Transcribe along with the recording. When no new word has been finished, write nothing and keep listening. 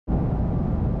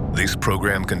This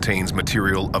program contains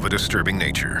material of a disturbing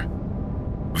nature.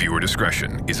 Viewer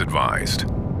discretion is advised.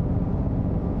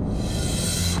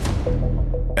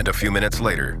 And a few minutes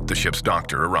later, the ship's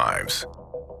doctor arrives.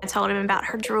 I told him about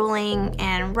her drooling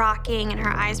and rocking and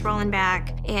her eyes rolling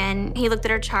back, and he looked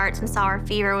at her charts and saw her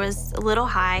fever was a little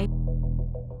high.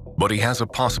 But he has a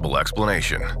possible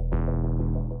explanation.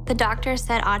 The doctor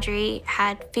said Audrey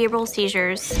had febrile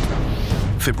seizures.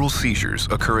 Febrile seizures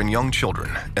occur in young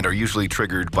children and are usually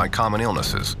triggered by common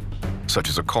illnesses, such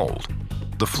as a cold,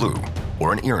 the flu,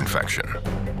 or an ear infection.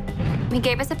 He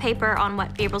gave us a paper on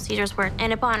what febrile seizures were,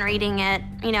 and upon reading it,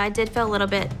 I did feel a little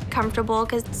bit comfortable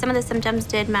because some of the symptoms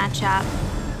did match up.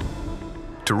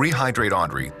 To rehydrate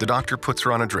Audrey, the doctor puts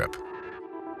her on a drip.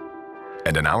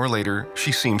 And an hour later,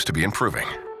 she seems to be improving.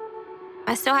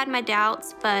 I still had my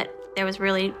doubts, but there was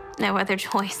really no other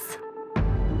choice.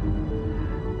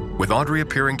 With Audrey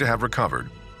appearing to have recovered,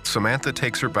 Samantha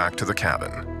takes her back to the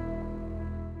cabin.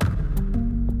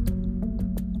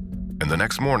 And the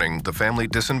next morning, the family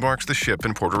disembarks the ship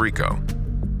in Puerto Rico.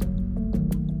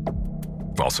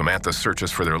 While Samantha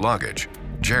searches for their luggage,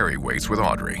 Jerry waits with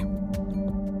Audrey.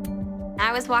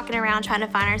 I was walking around trying to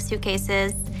find our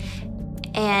suitcases,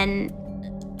 and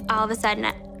all of a sudden,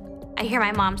 I hear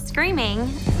my mom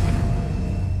screaming.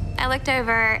 I looked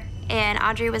over, and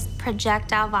Audrey was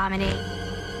projectile vomiting.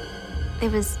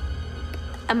 It was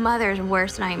a mother's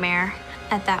worst nightmare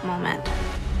at that moment.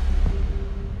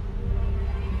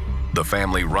 The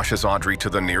family rushes Audrey to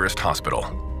the nearest hospital.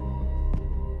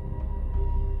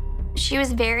 She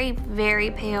was very,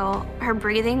 very pale. Her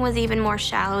breathing was even more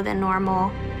shallow than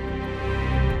normal.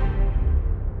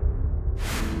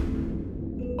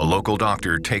 A local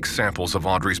doctor takes samples of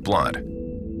Audrey's blood.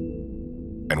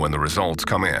 And when the results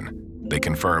come in, they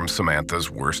confirm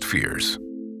Samantha's worst fears.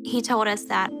 He told us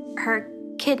that her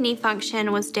kidney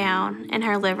function was down and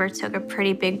her liver took a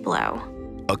pretty big blow.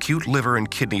 Acute liver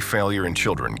and kidney failure in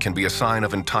children can be a sign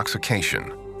of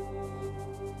intoxication.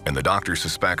 And the doctor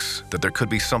suspects that there could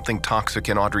be something toxic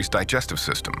in Audrey's digestive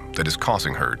system that is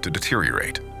causing her to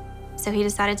deteriorate. So he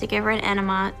decided to give her an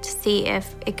enema to see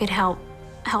if it could help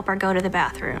her go to the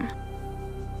bathroom.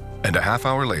 And a half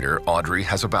hour later, Audrey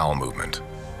has a bowel movement.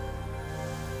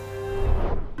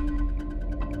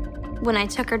 When I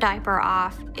took her diaper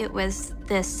off, it was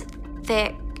this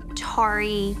thick,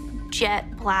 tarry,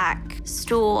 jet black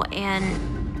stool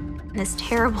and this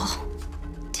terrible,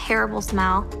 terrible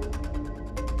smell.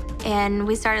 And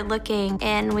we started looking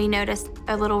and we noticed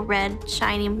a little red,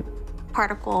 shiny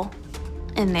particle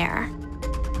in there.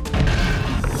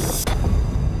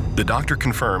 The doctor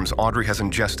confirms Audrey has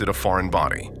ingested a foreign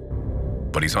body,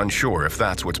 but he's unsure if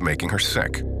that's what's making her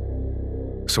sick.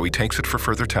 So he takes it for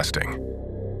further testing.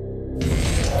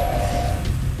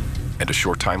 And a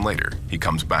short time later, he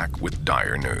comes back with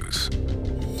dire news.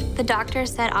 The doctor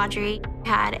said Audrey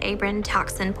had Abrin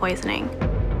Toxin poisoning.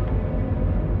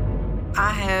 I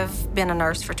have been a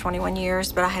nurse for 21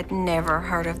 years, but I had never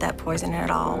heard of that poison at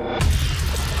all.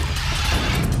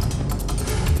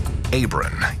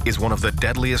 Abrin is one of the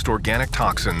deadliest organic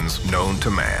toxins known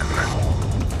to man.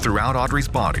 Throughout Audrey's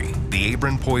body, the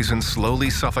Abrin poison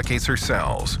slowly suffocates her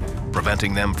cells,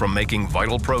 preventing them from making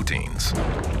vital proteins.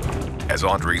 As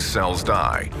Audrey's cells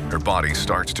die, her body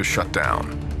starts to shut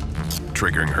down,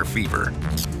 triggering her fever,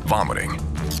 vomiting,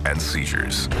 and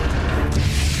seizures.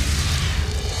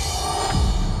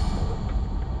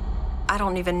 I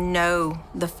don't even know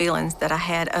the feelings that I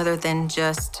had other than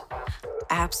just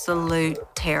absolute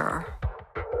terror.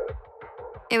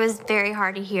 It was very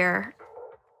hard to hear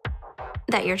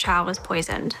that your child was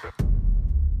poisoned.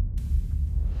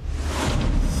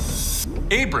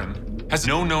 Abrin has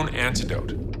no known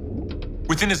antidote.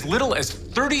 Within as little as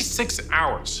 36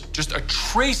 hours, just a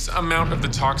trace amount of the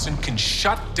toxin can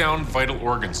shut down vital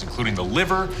organs, including the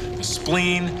liver, the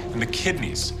spleen, and the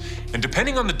kidneys. And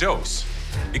depending on the dose,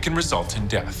 it can result in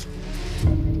death.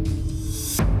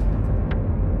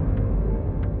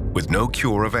 With no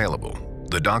cure available,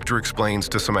 the doctor explains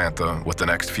to Samantha what the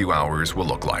next few hours will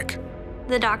look like.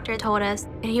 The doctor told us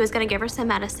he was going to give her some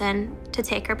medicine to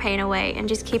take her pain away and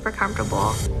just keep her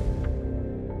comfortable.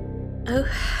 Oh.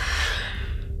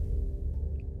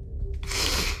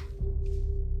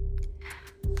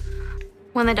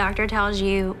 When the doctor tells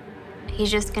you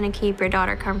he's just going to keep your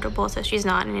daughter comfortable so she's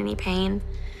not in any pain,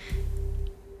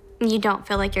 you don't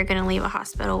feel like you're going to leave a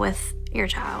hospital with your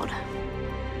child.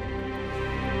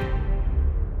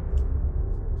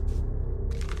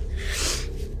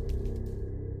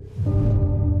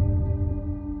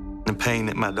 The pain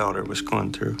that my daughter was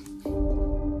going through,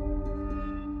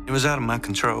 it was out of my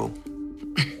control.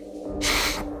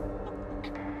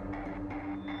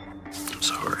 I'm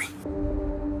sorry.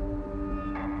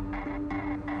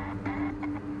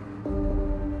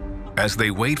 As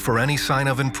they wait for any sign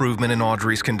of improvement in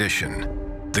Audrey's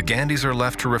condition, the Gandys are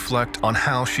left to reflect on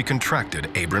how she contracted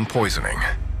Abrin poisoning.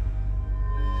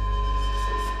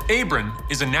 Abrin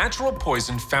is a natural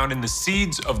poison found in the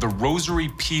seeds of the rosary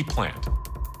pea plant.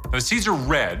 Now, the seeds are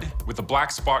red with a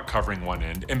black spot covering one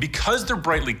end, and because they're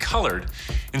brightly colored,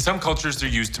 in some cultures they're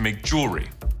used to make jewelry.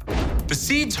 The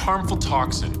seed's harmful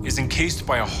toxin is encased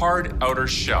by a hard outer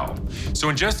shell, so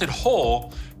ingested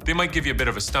whole, they might give you a bit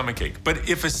of a stomachache. But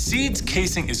if a seed's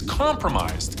casing is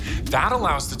compromised, that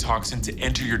allows the toxin to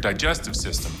enter your digestive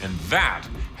system, and that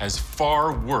has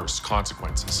far worse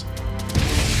consequences.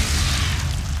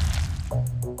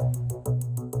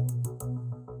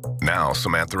 Now,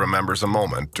 Samantha remembers a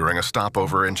moment during a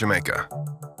stopover in Jamaica.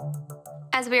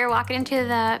 As we were walking into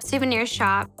the souvenir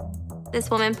shop,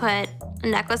 this woman put a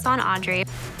necklace on Audrey.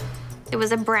 It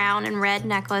was a brown and red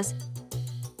necklace.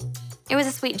 It was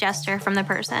a sweet gesture from the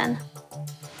person.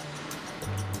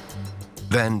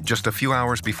 Then, just a few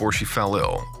hours before she fell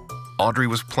ill, Audrey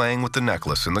was playing with the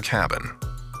necklace in the cabin.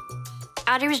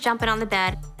 Audrey was jumping on the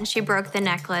bed, and she broke the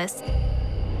necklace.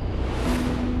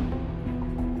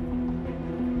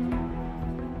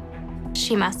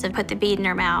 She must have put the bead in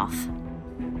her mouth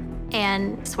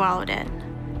and swallowed it.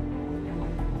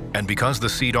 And because the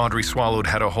seed Audrey swallowed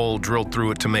had a hole drilled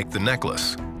through it to make the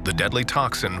necklace, the deadly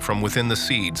toxin from within the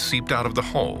seed seeped out of the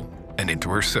hole and into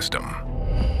her system.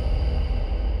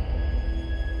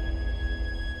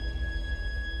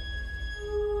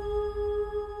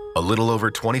 A little over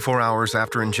 24 hours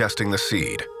after ingesting the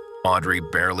seed, Audrey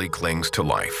barely clings to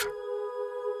life.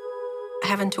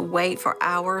 Having to wait for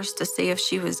hours to see if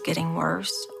she was getting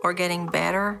worse or getting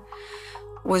better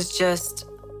was just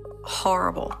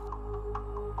horrible.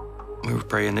 We were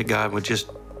praying that God would just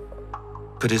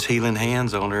put his healing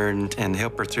hands on her and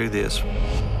help her through this.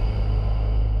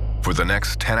 For the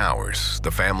next 10 hours,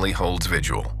 the family holds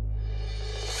vigil.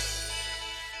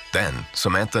 Then,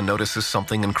 Samantha notices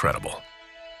something incredible.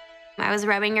 I was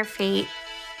rubbing her feet,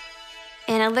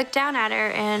 and I looked down at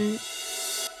her, and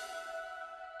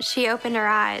she opened her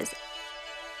eyes.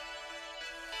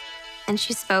 And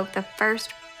she spoke the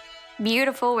first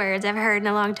beautiful words I've heard in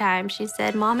a long time. She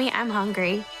said, "Mommy, I'm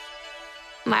hungry."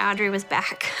 My Audrey was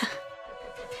back.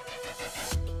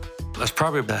 That's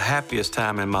probably the happiest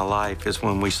time in my life is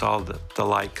when we saw the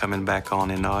light coming back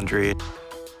on in Audrey.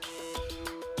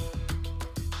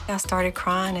 I started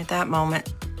crying at that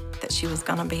moment that she was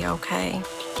gonna be okay.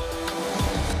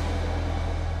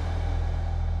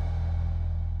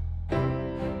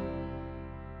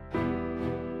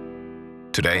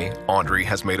 Today, Audrey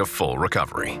has made a full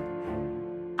recovery.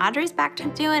 Audrey's back to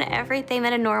doing everything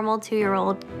that a normal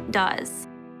 2-year-old does.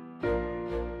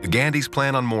 The Gandys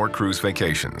plan on more cruise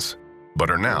vacations, but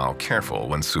are now careful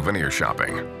when souvenir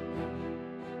shopping.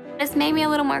 It's made me a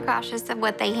little more cautious of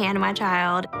what they hand my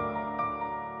child.